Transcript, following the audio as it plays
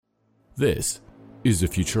This is the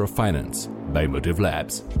Future of Finance by Motive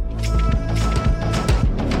Labs.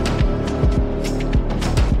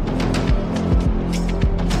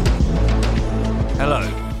 Hello,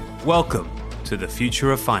 welcome to the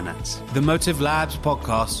Future of Finance, the Motive Labs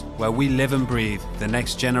podcast where we live and breathe the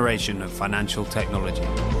next generation of financial technology.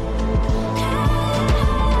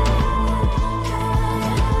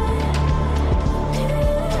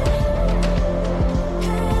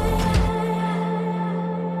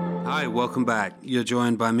 Hi, welcome back. You're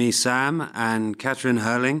joined by me, Sam, and Catherine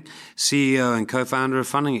Herling, CEO and co-founder of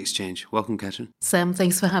Funding Exchange. Welcome, Catherine. Sam,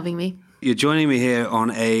 thanks for having me. You're joining me here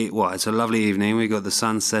on it's a lovely evening. We've got the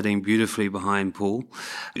sun setting beautifully behind Paul,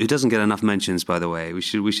 who doesn't get enough mentions, by the way. We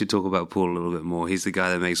should talk about Paul a little bit more. He's the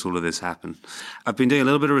guy that makes all of this happen. I've been doing a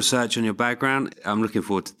little bit of research on your background. I'm looking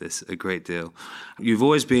forward to this a great deal. You've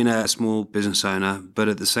always been a small business owner, but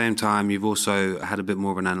at the same time, you've also had a bit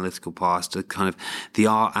more of an analytical past, a kind of the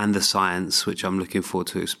art and the science, which I'm looking forward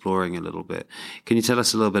to exploring a little bit. Can you tell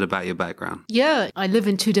us a little bit about your background? Yeah, I live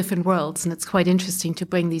in two different worlds, and it's quite interesting to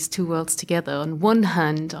bring these two worlds together. On one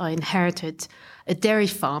hand, I inherited a dairy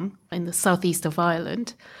farm in the southeast of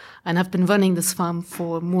Ireland, and I've been running this farm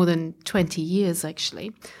for more than 20 years,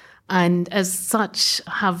 actually. And as such,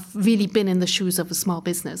 have really been in the shoes of a small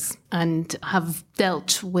business and have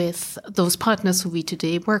dealt with those partners who we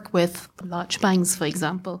today work with, large banks, for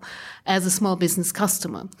example, as a small business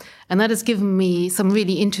customer. And that has given me some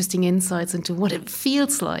really interesting insights into what it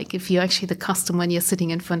feels like if you're actually the customer and you're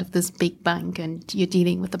sitting in front of this big bank and you're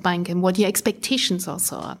dealing with the bank and what your expectations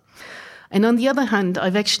also are. And on the other hand,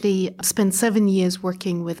 I've actually spent 7 years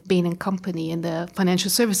working with Bain & Company in the financial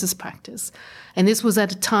services practice. And this was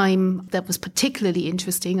at a time that was particularly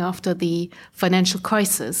interesting after the financial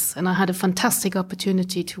crisis. And I had a fantastic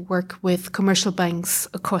opportunity to work with commercial banks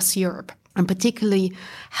across Europe and particularly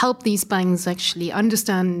help these banks actually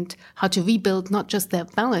understand how to rebuild not just their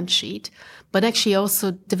balance sheet, but actually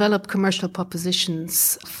also develop commercial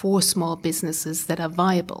propositions for small businesses that are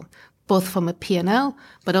viable, both from a P&L,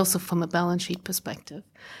 but also from a balance sheet perspective.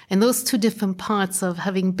 And those two different parts of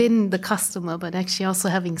having been the customer, but actually also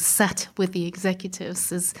having sat with the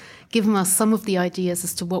executives has given us some of the ideas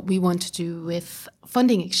as to what we want to do with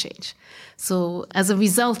Funding Exchange. So as a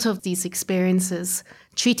result of these experiences,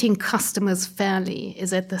 treating customers fairly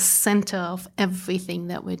is at the center of everything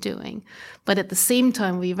that we're doing. But at the same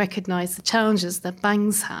time, we recognize the challenges that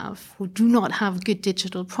banks have who do not have good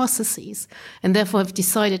digital processes and therefore have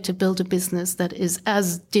decided to build a business that is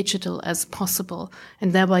as digital as possible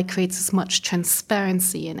and thereby creates as much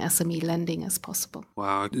transparency in SME lending as possible.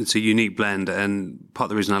 Wow, it's a unique blend. And part of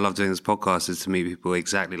the reason I love doing this podcast is to meet people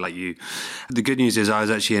exactly like you. The good news is I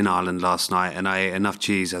was actually in Ireland last night and I ate enough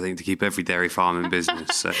cheese, I think, to keep every dairy farm in business.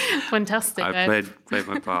 So fantastic. I played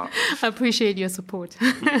my part. I appreciate your support.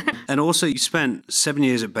 And also, you spent 7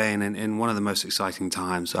 years at Bain in one of the most exciting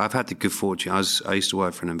times. I've had the good fortune. I used to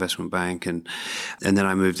work for an investment bank, and then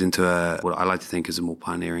I moved into what I like to think is a more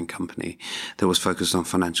pioneering company that was focused on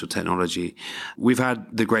financial technology. We've had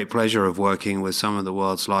the great pleasure of working with some of the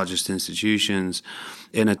world's largest institutions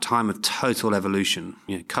in a time of total evolution.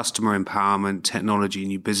 Customer empowerment, technology,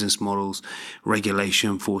 new business models,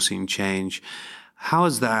 regulation forcing change. How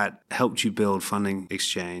has that helped you build Funding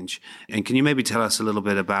Exchange? And can you maybe tell us a little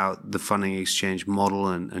bit about the Funding Exchange model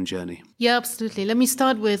and journey? Yeah, absolutely. Let me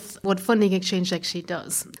start with what Funding Exchange actually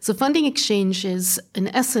does. So Funding Exchange is, in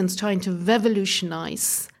essence, trying to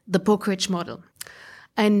revolutionize the brokerage model.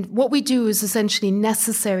 And what we do is essentially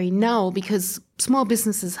necessary now because small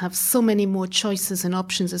businesses have so many more choices and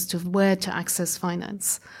options as to where to access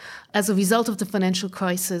finance. As a result of the financial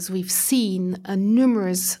crisis, we've seen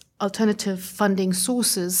numerous alternative funding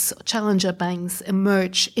sources, challenger banks,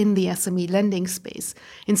 emerge in the SME lending space.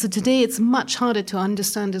 And so today it's much harder to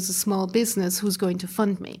understand as a small business who's going to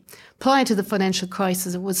fund me. Prior to the financial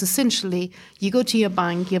crisis, it was essentially you go to your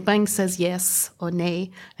bank says yes or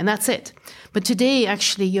nay, and that's it. But today,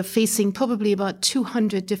 actually, you're facing probably about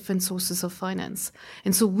 200 different sources of finance.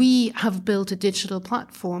 And so we have built a digital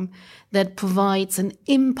platform that provides an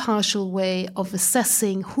impartial way of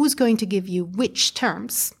assessing who's going to give you which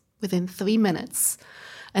terms within 3 minutes,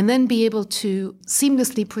 and then be able to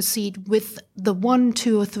seamlessly proceed with the 1,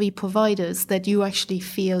 2, or 3 providers that you actually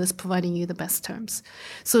feel is providing you the best terms.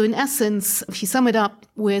 So in essence, if you sum it up,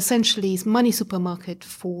 we're essentially Money Supermarket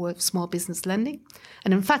for small business lending.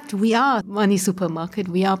 And in fact, we are Money Supermarket.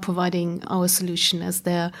 We are providing our solution as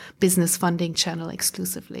their business funding channel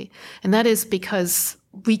exclusively. And that is because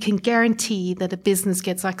we can guarantee that a business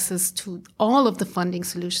gets access to all of the funding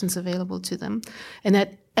solutions available to them. And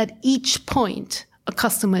at each point, a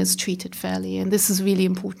customer is treated fairly. And this is really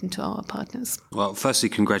important to our partners. Well, firstly,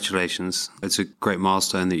 congratulations. It's a great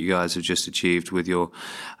milestone that you guys have just achieved with your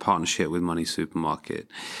partnership with Money Supermarket.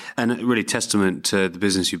 And really testament to the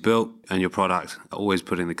business you built and your product, always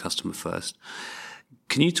putting the customer first.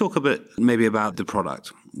 Can you talk a bit maybe about the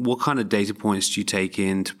product? What kind of data points do you take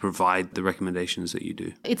in to provide the recommendations that you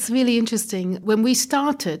do? It's really interesting. When we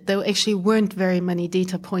started, there actually weren't very many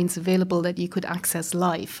data points available that you could access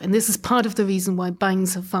live. And this is part of the reason why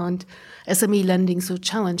banks have found SME lending so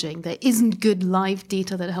challenging. There isn't good live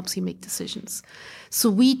data that helps you make decisions. So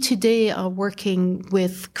we today are working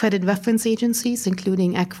with credit reference agencies,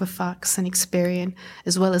 including Equifax and Experian,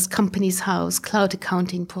 as well as Companies House, cloud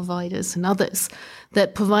accounting providers, and others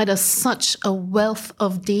that provide us such a wealth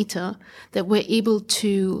of data that we're able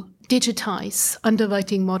to digitize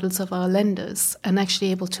underwriting models of our lenders and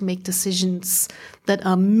actually able to make decisions that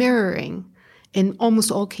are mirroring, in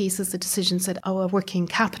almost all cases, the decisions that our working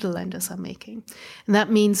capital lenders are making. And that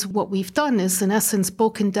means what we've done is, in essence,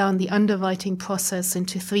 broken down the underwriting process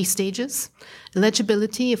into 3 stages: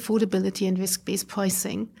 eligibility, affordability, and risk-based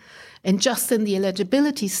pricing. And just in the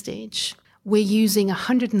eligibility stage, we're using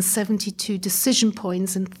 172 decision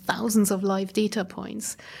points and thousands of live data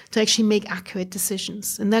points to actually make accurate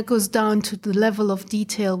decisions. And that goes down to the level of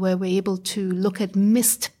detail where we're able to look at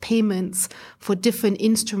missed payments for different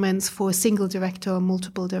instruments for a single director or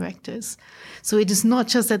multiple directors. So it is not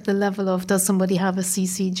just at the level of, does somebody have a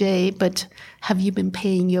CCJ, but have you been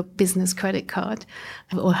paying your business credit card?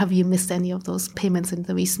 Or have you missed any of those payments in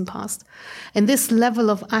the recent past? And this level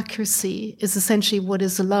of accuracy is essentially what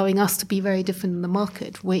is allowing us to be very different in the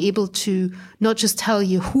market. We're able to not just tell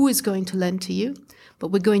you who is going to lend to you, but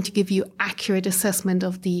we're going to give you accurate assessment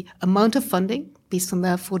of the amount of funding based on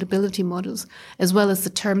their affordability models, as well as the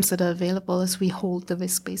terms that are available as we hold the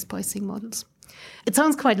risk-based pricing models. It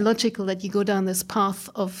sounds quite logical that you go down this path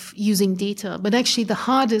of using data, but actually the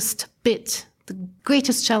hardest bit, the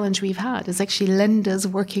greatest challenge we've had is actually lenders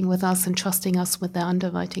working with us and trusting us with their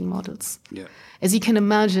underwriting models. Yeah. As you can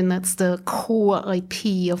imagine, that's the core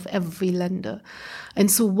IP of every lender. And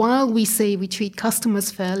so while we say we treat customers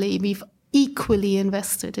fairly, we've equally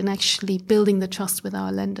invested in actually building the trust with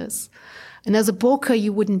our lenders. And as a broker,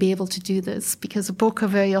 you wouldn't be able to do this because a broker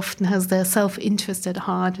very often has their self-interest at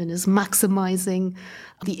heart and is maximizing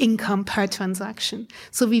the income per transaction.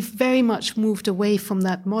 So we've very much moved away from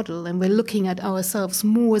that model, and we're looking at ourselves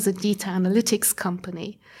more as a data analytics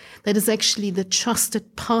company that is actually the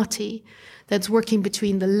trusted party that's working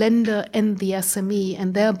between the lender and the SME,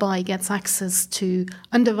 and thereby gets access to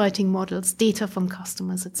underwriting models, data from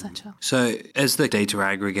customers, etc. So as the data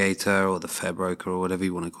aggregator or the fair broker or whatever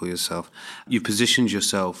you want to call yourself, you positioned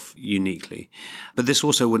yourself uniquely. But this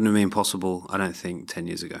also wouldn't have been possible, I don't think, 10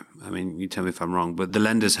 years ago. I mean, you tell me if I'm wrong, but the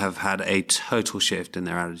lenders have had a total shift in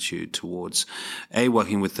their attitude towards A,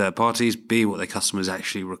 working with third parties, B, what their customers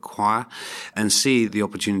actually require, and C, the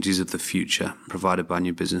opportunities of the future provided by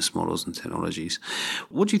new business models and technologies.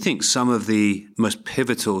 What do you think some of the most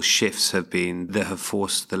pivotal shifts have been that have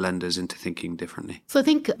forced the lenders into thinking differently? So I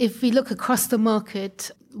think if we look across the market,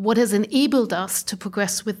 what has enabled us to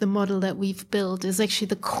progress with the model that we've built is actually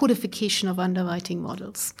the codification of underwriting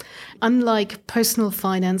models. Unlike personal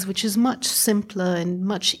finance, which is much simpler and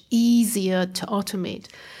much easier to automate,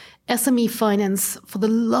 SME finance for the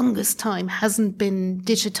longest time hasn't been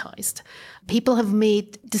digitized. People have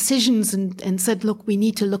made decisions and said, look, we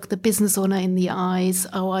need to look the business owner in the eyes.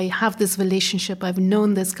 Oh, I have this relationship. I've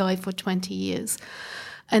known this guy for 20 years.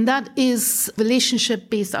 And that is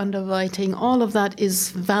relationship-based underwriting. All of that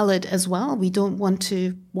is valid as well. We don't want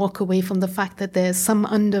to walk away from the fact that there's some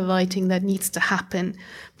underwriting that needs to happen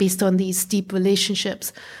based on these deep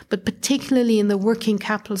relationships. But particularly in the working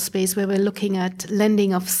capital space where we're looking at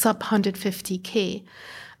lending of sub 150K,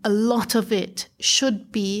 a lot of it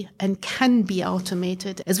should be and can be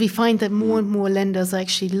automated, as we find that more and more lenders are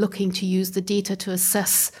actually looking to use the data to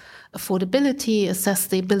assess affordability, assess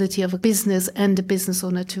the ability of a business and a business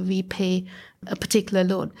owner to repay a particular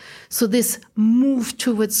loan. So this move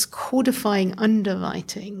towards codifying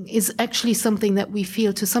underwriting is actually something that we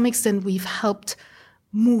feel to some extent we've helped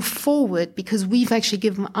move forward because we've actually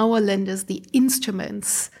given our lenders the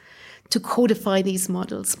instruments to codify these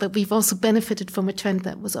models, but we've also benefited from a trend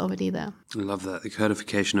that was already there. I love that, the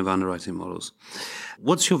codification of underwriting models.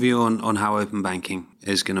 What's your view on how open banking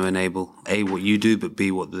is going to enable, A, what you do, but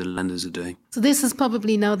B, what the lenders are doing? So this is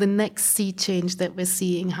probably now the next sea change that we're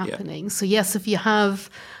seeing happening. Yeah. So yes, if you have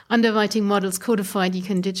underwriting models codified, you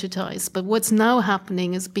can digitize. But what's now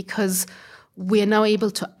happening is because we are now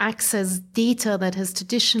able to access data that has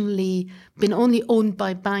traditionally been only owned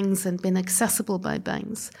by banks and been accessible by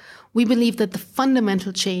banks. We believe that the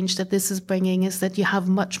fundamental change that this is bringing is that you have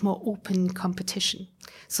much more open competition.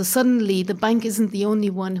 So suddenly the bank isn't the only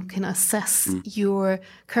one who can assess your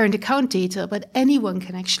current account data, but anyone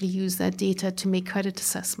can actually use that data to make credit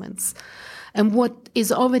assessments. And what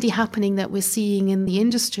is already happening that we're seeing in the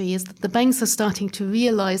industry is that the banks are starting to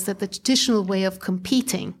realize that the traditional way of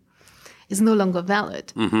competing is no longer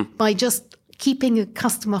valid. By just keeping a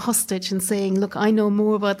customer hostage and saying, look, I know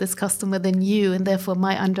more about this customer than you, and therefore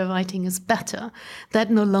my underwriting is better,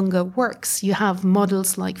 that no longer works. You have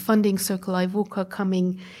models like Funding Circle, Ivoca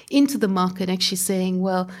coming into the market actually saying,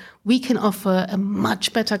 well, we can offer a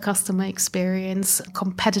much better customer experience,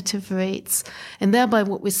 competitive rates. And thereby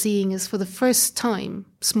what we're seeing is for the first time,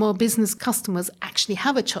 small business customers actually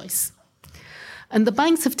have a choice. And the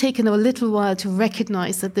banks have taken a little while to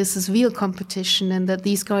recognize that this is real competition and that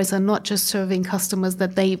these guys are not just serving customers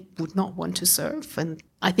that they would not want to serve. And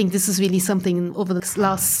I think this is really something over the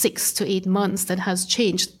last 6 to 8 months that has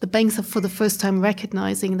changed. The banks are for the first time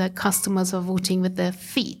recognizing that customers are voting with their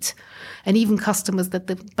feet. And even customers that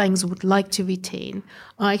the banks would like to retain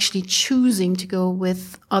are actually choosing to go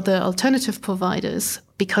with other alternative providers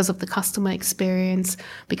because of the customer experience,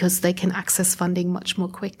 because they can access funding much more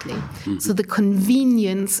quickly. So the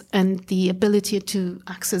convenience and the ability to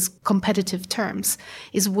access competitive terms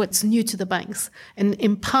is what's new to the banks. And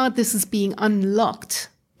in part, this is being unlocked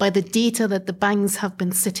by the data that the banks have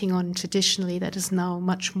been sitting on traditionally that is now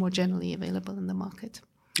much more generally available in the market.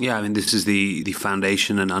 Yeah, I mean, this is the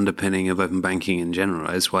foundation and underpinning of open banking in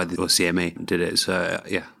general. That's why the CMA did it. So,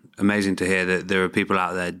 yeah, amazing to hear that there are people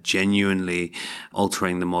out there genuinely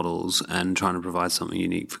altering the models and trying to provide something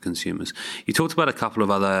unique for consumers. You talked about a couple of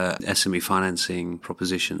other SME financing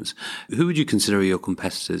propositions. Who would you consider your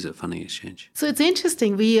competitors at Funding Exchange? So it's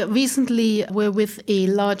interesting. We recently were with a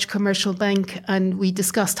large commercial bank and we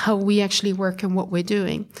discussed how we actually work and what we're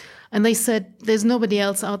doing. And they said, there's nobody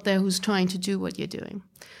else out there who's trying to do what you're doing.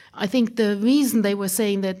 I think the reason they were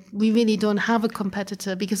saying that we really don't have a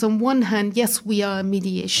competitor, because on one hand, yes, we are a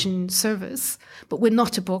mediation service, but we're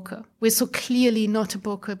not a broker. We're so clearly not a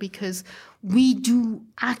broker because we do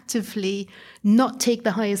actively not take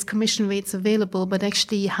the highest commission rates available, but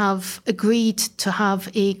actually have agreed to have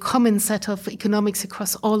a common set of economics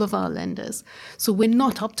across all of our lenders. So we're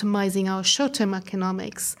not optimizing our short-term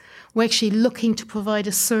economics. We're actually looking to provide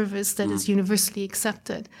a service that is universally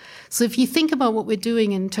accepted. So if you think about what we're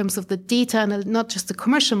doing in terms of the data, not just the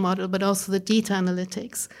commercial model, but also the data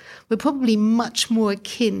analytics, we're probably much more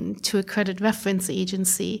akin to a credit reference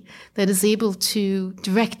agency that is able to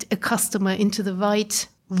direct a customer into the right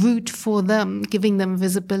route for them, giving them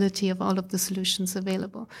visibility of all of the solutions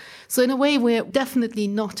available. So in a way, we're definitely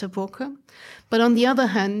not a broker. But on the other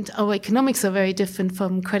hand, our economics are very different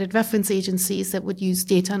from credit reference agencies that would use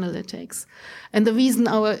data analytics. And the reason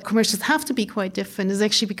our commercials have to be quite different is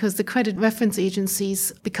actually because the credit reference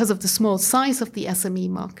agencies, because of the small size of the SME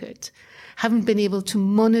market, haven't been able to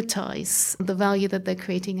monetize the value that they're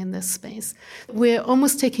creating in this space. We're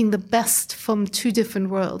almost taking the best from two different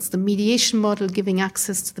worlds, the mediation model giving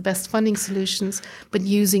access to the best funding solutions, but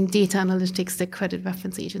using data analytics that credit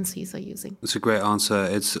reference agencies are using. It's a great answer.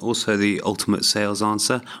 It's also the ultimate sales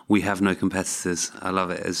answer. We have no competitors. I love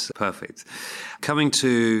it. It's perfect. Coming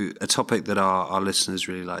to a topic that our listeners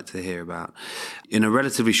really like to hear about. In a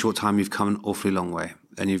relatively short time, you've come an awfully long way.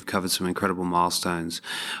 And you've covered some incredible milestones.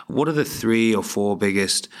 What are the 3 or 4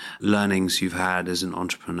 biggest learnings you've had as an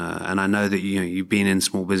entrepreneur? And I know that you've been in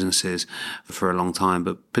small businesses for a long time,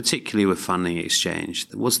 but particularly with Funding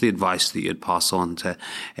Exchange, what's the advice that you'd pass on to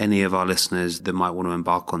any of our listeners that might want to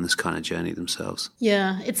embark on this kind of journey themselves?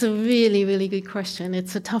 Yeah, it's a really, really good question.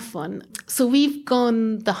 It's a tough one. So we've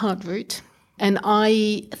gone the hard route, and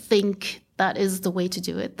I think that is the way to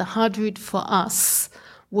do it. The hard route for us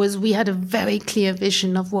was we had a very clear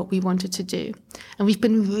vision of what we wanted to do. And we've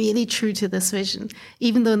been really true to this vision,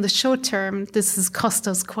 even though in the short term, this has cost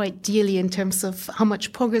us quite dearly in terms of how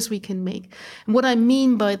much progress we can make. And what I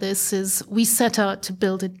mean by this is we set out to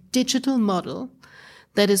build a digital model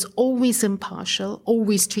that is always impartial,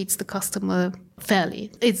 always treats the customer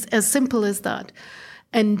fairly. It's as simple as that.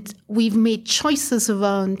 And we've made choices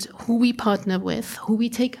around who we partner with, who we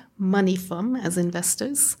take money from as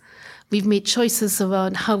investors. We've made choices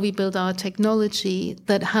around how we build our technology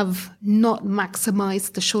that have not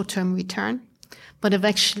maximized the short-term return, but have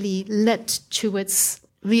actually led towards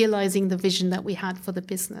realizing the vision that we had for the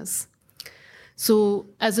business. So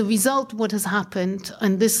as a result, what has happened,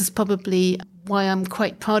 and this is probably why I'm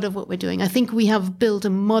quite proud of what we're doing, I think we have built a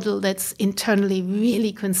model that's internally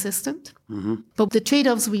really consistent. But the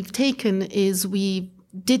trade-offs we've taken is we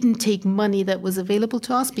didn't take money that was available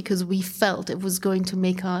to us because we felt it was going to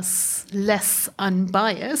make us less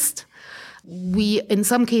unbiased. We, in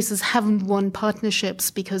some cases, haven't won partnerships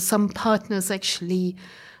because some partners actually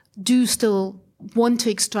do still want to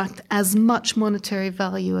extract as much monetary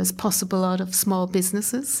value as possible out of small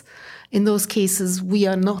businesses. In those cases, we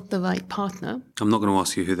are not the right partner. I'm not going to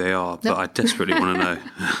ask you who they are, but I desperately want to know.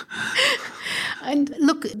 And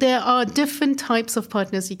look, there are different types of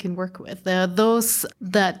partners you can work with. There are those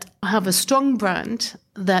that have a strong brand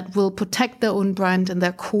that will protect their own brand and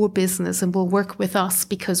their core business and will work with us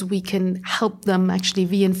because we can help them actually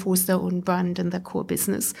reinforce their own brand and their core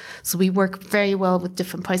business. So we work very well with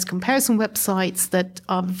different price comparison websites that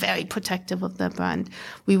are very protective of their brand.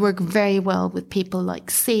 We work very well with people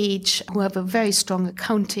like Sage, who have a very strong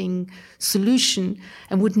accounting solution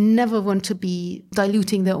and would never want to be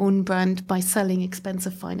diluting their own brand by selling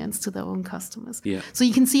expensive finance to their own customers. Yeah. So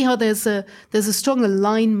you can see how there's a strong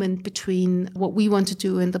alignment between what we want to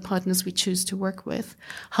do and the partners we choose to work with.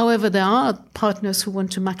 However, there are partners who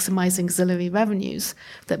want to maximize auxiliary revenues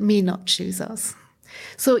that may not choose us.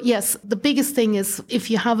 So yes, the biggest thing is if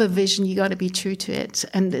you have a vision, you got to be true to it.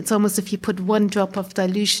 And it's almost if you put one drop of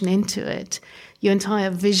dilution into it, your entire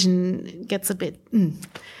vision gets a bit...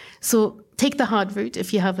 So take the hard route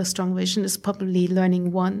if you have a strong vision, is probably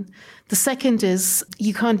learning one. The second is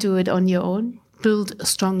you can't do it on your own. Build a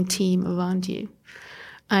strong team around you.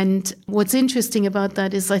 And what's interesting about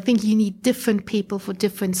that is I think you need different people for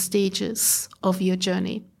different stages of your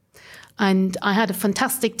journey. And I had a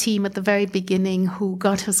fantastic team at the very beginning who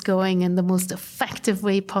got us going in the most effective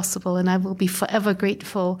way possible. And I will be forever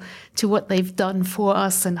grateful to what they've done for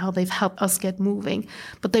us and how they've helped us get moving.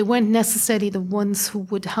 But they weren't necessarily the ones who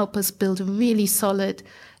would help us build a really solid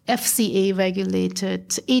FCA regulated,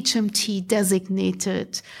 HMT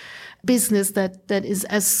designated business that is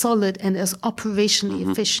as solid and as operationally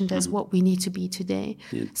efficient as what we need to be today.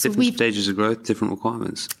 Yeah, so different stages of growth, different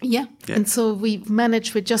requirements. Yeah. And so we've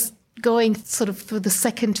managed with just going sort of through the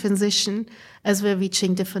second transition as we're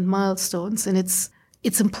reaching different milestones. And it's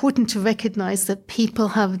important to recognize that people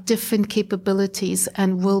have different capabilities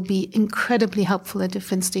and will be incredibly helpful at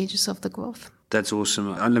different stages of the growth. That's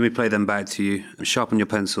awesome. And let me play them back to you. Sharpen your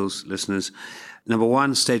pencils, listeners. Number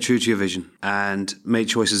one, stay true to your vision and make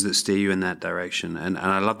choices that steer you in that direction. And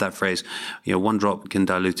I love that phrase, one drop can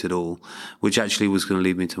dilute it all, which actually was going to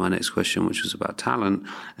lead me to my next question, which was about talent.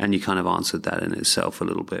 And you kind of answered that in itself a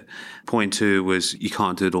little bit. Point two was you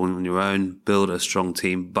can't do it all on your own. Build a strong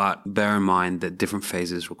team, but bear in mind that different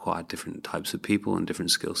phases require different types of people and different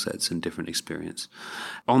skill sets and different experience.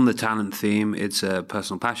 On the talent theme, it's a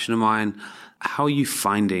personal passion of mine. How are you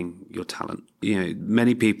finding your talent?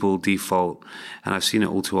 Many people default, and I've seen it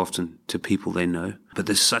all too often, to people they know. But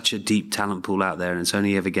there's such a deep talent pool out there, and it's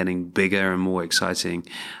only ever getting bigger and more exciting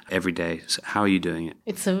every day. So how are you doing it?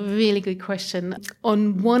 It's a really good question.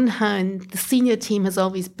 On one hand, the senior team has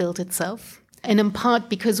always built itself. And in part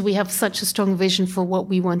because we have such a strong vision for what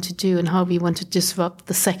we want to do and how we want to disrupt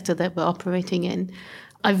the sector that we're operating in.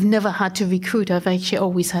 I've never had to recruit. I've actually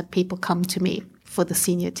always had people come to me for the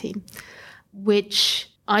senior team, which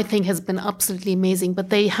I think has been absolutely amazing.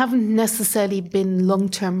 But they haven't necessarily been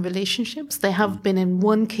long-term relationships. They have been, in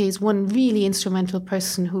one case, one really instrumental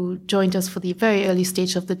person who joined us for the very early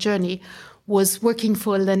stage of the journey was working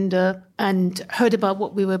for a lender and heard about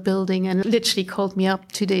what we were building and literally called me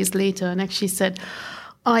up 2 days later and actually said,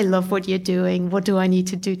 I love what you're doing. What do I need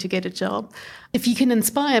to do to get a job? If you can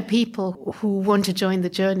inspire people who want to join the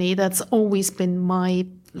journey, that's always been my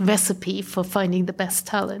recipe for finding the best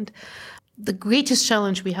talent. The greatest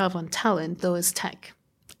challenge we have on talent, though, is tech.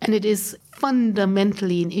 And it is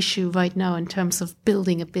fundamentally an issue right now in terms of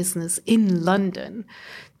building a business in London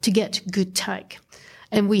to get good tech.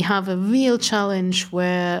 And we have a real challenge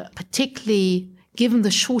where, particularly given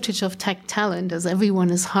the shortage of tech talent, as everyone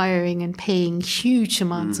is hiring and paying huge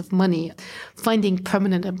amounts of money, finding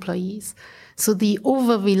permanent employees. So the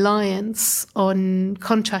over-reliance on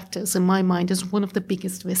contractors, in my mind, is one of the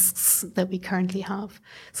biggest risks that we currently have.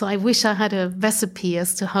 So I wish I had a recipe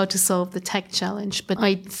as to how to solve the tech challenge, but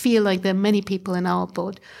I feel like there are many people in our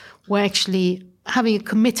board who are actually having a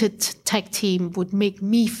committed tech team would make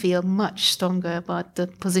me feel much stronger about the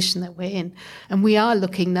position that we're in. And we are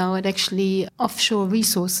looking now at actually offshore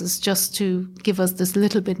resources just to give us this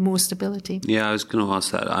little bit more stability. Yeah, I was going to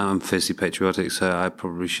ask that. I'm fiercely patriotic, so I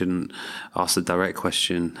probably shouldn't ask the direct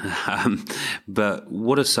question. But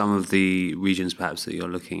what are some of the regions perhaps that you're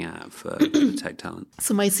looking at for tech talent?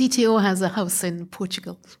 So my CTO has a house in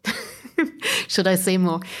Portugal. Should I say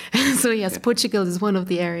more? So yes, Portugal is one of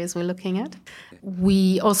the areas we're looking at.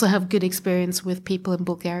 We also have good experience with people in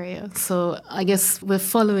Bulgaria. So I guess we're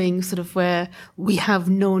following sort of where we have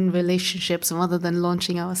known relationships rather than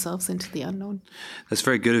launching ourselves into the unknown. That's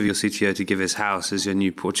very good of your CTO to give his house as your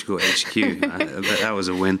new Portugal HQ. I bet that was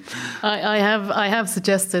a win. I have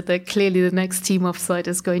suggested that clearly the next team offsite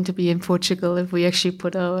is going to be in Portugal if we actually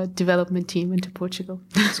put our development team into Portugal.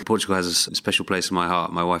 So Portugal has a special place in my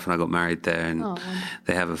heart. My wife and I got married there, and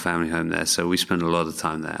they have a family home there. So we spend a lot of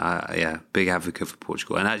time there. Big advocate for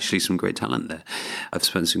Portugal, and actually some great talent there. I've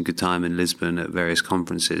spent some good time in Lisbon at various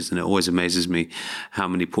conferences, and it always amazes me how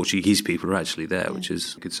many Portuguese people are actually there, which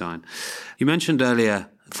is a good sign. You mentioned earlier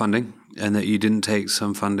funding, and that you didn't take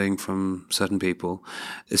some funding from certain people.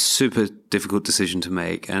 It's a super difficult decision to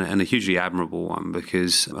make, and a hugely admirable one,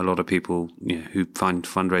 because a lot of people who find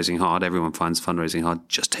fundraising hard, everyone finds fundraising hard,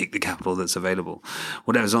 just take the capital that's available.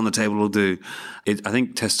 Whatever's on the table will do. I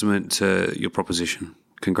think testament to your proposition.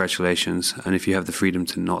 Congratulations. And if you have the freedom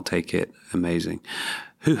to not take it, amazing.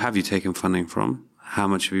 Who have you taken funding from? How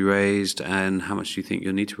much have you raised, and how much do you think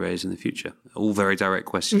you'll need to raise in the future? All very direct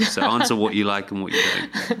questions. So answer what you like and what you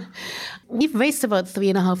don't. We've raised about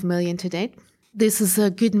 3.5 million to date. This is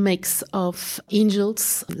a good mix of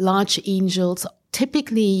angels, large angels,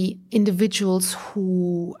 typically individuals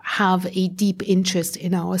who have a deep interest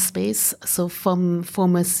in our space. So from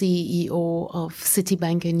former CEO of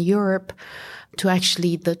Citibank in Europe to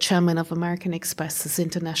actually the chairman of American Express's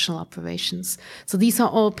international operations. So these are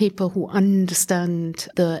all people who understand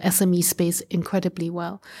the SME space incredibly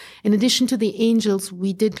well. In addition to the angels,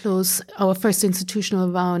 we did close our first institutional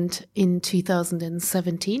round in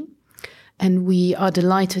 2017. And we are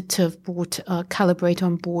delighted to have brought Calibrate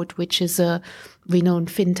on board, which is a renowned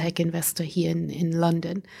fintech investor here in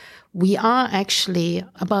London. We are actually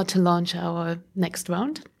about to launch our next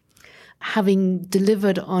round. Having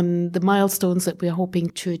delivered on the milestones that we're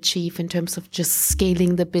hoping to achieve in terms of just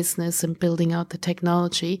scaling the business and building out the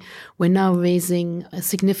technology, we're now raising a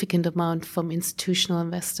significant amount from institutional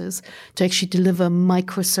investors to actually deliver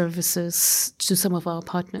microservices to some of our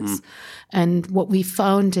partners. And what we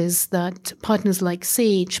found is that partners like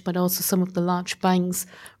Sage, but also some of the large banks,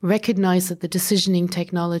 recognize that the decisioning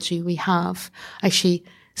technology we have actually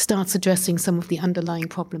starts addressing some of the underlying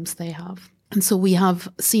problems they have. And so we have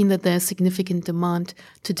seen that there's significant demand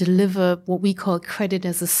to deliver what we call credit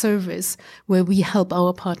as a service, where we help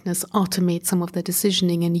our partners automate some of the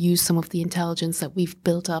decisioning and use some of the intelligence that we've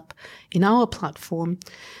built up in our platform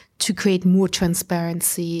to create more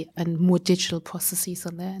transparency and more digital processes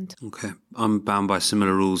on their end. Okay. I'm bound by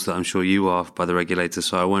similar rules that I'm sure you are by the regulator,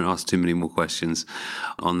 so I won't ask too many more questions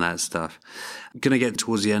on that stuff. I'm going to get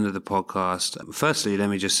towards the end of the podcast. Firstly,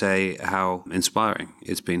 let me just say how inspiring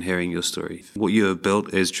it's been hearing your story. What you have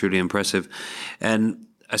built is truly impressive. And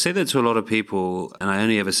I say that to a lot of people, and I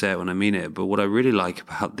only ever say it when I mean it, but what I really like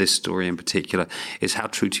about this story in particular is how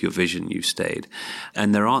true to your vision you stayed.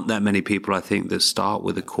 And there aren't that many people, I think, that start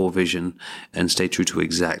with a core vision and stay true to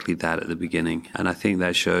exactly that at the beginning. And I think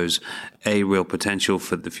that shows A, real potential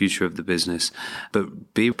for the future of the business,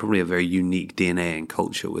 but B, probably a very unique DNA and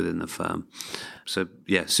culture within the firm. So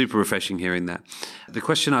yeah, super refreshing hearing that. The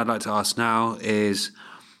question I'd like to ask now is,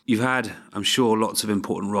 you've had, I'm sure, lots of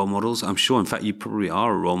important role models. I'm sure, in fact, you probably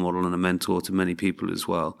are a role model and a mentor to many people as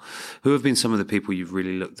well. Who have been some of the people you've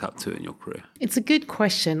really looked up to in your career? It's a good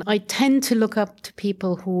question. I tend to look up to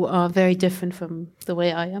people who are very different from the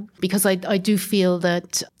way I am, because I do feel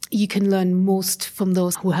that you can learn most from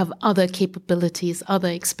those who have other capabilities, other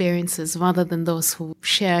experiences, rather than those who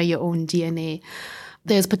share your own DNA.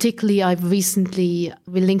 There's particularly, I've recently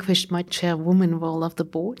relinquished my chairwoman role of the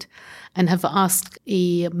board and have asked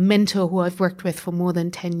a mentor who I've worked with for more than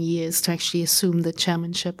 10 years to actually assume the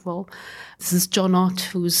chairmanship role. This is John Ott,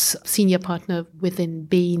 who's senior partner within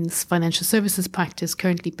Bain's financial services practice,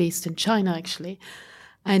 currently based in China, actually.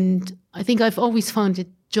 And I think I've always found it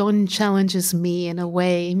John challenges me in a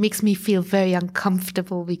way. He makes me feel very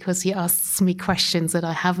uncomfortable because he asks me questions that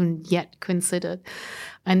I haven't yet considered.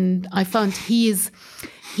 And I found he's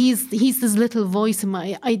this little voice in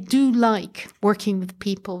my. I do like working with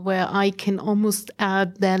people where I can almost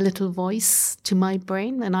add their little voice to my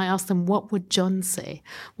brain, and I ask them, what would John say?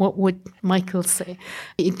 What would Michael say?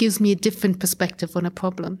 It gives me a different perspective on a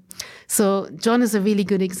problem. So John is a really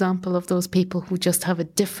good example of those people who just have a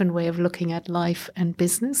different way of looking at life and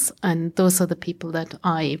business, and those are the people that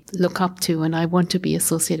I look up to and I want to be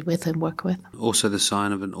associated with and work with. Also the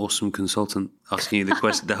sign of an awesome consultant, asking you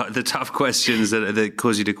the tough questions that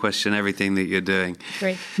cause you to question everything that you're doing.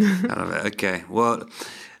 Great. I love it. Okay. Well,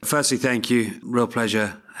 firstly, thank you. Real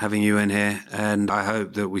pleasure having you in here. And I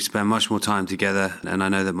hope that we spend much more time together. And I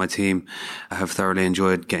know that my team have thoroughly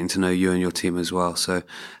enjoyed getting to know you and your team as well. So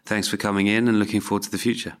thanks for coming in and looking forward to the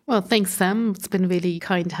future. Well, thanks, Sam. It's been really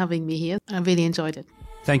kind having me here. I really enjoyed it.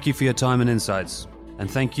 Thank you for your time and insights. And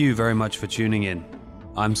thank you very much for tuning in.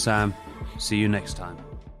 I'm Sam. See you next time.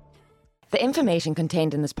 The information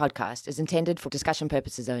contained in this podcast is intended for discussion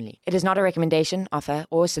purposes only. It is not a recommendation, offer,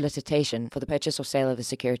 or solicitation for the purchase or sale of a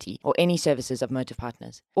security or any services of Motive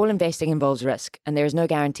Partners. All investing involves risk, and there is no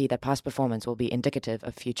guarantee that past performance will be indicative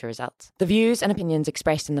of future results. The views and opinions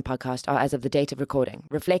expressed in the podcast are as of the date of recording,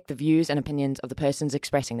 reflect the views and opinions of the persons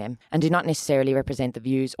expressing them, and do not necessarily represent the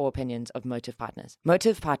views or opinions of Motive Partners.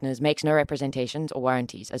 Motive Partners makes no representations or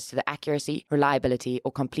warranties as to the accuracy, reliability,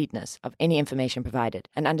 or completeness of any information provided,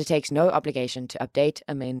 and undertakes no obligation to update,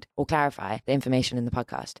 amend, or clarify the information in the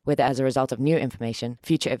podcast, whether as a result of new information,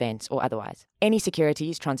 future events, or otherwise. Any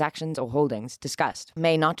securities, transactions, or holdings discussed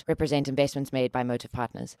may not represent investments made by Motive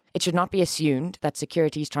Partners. It should not be assumed that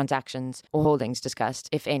securities, transactions, or holdings discussed,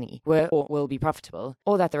 if any, were or will be profitable,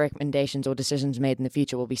 or that the recommendations or decisions made in the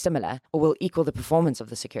future will be similar, or will equal the performance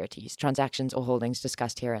of the securities, transactions, or holdings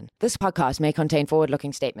discussed herein. This podcast may contain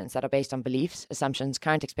forward-looking statements that are based on beliefs, assumptions,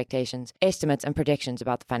 current expectations, estimates, and predictions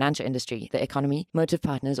about the financial industry, the economy, Motive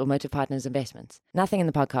Partners, or Motive Partners investments. Nothing in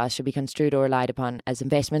the podcast should be construed or relied upon as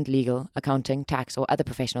investment, legal, accounting, tax, or other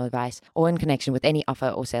professional advice, or in connection with any offer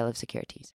or sale of securities.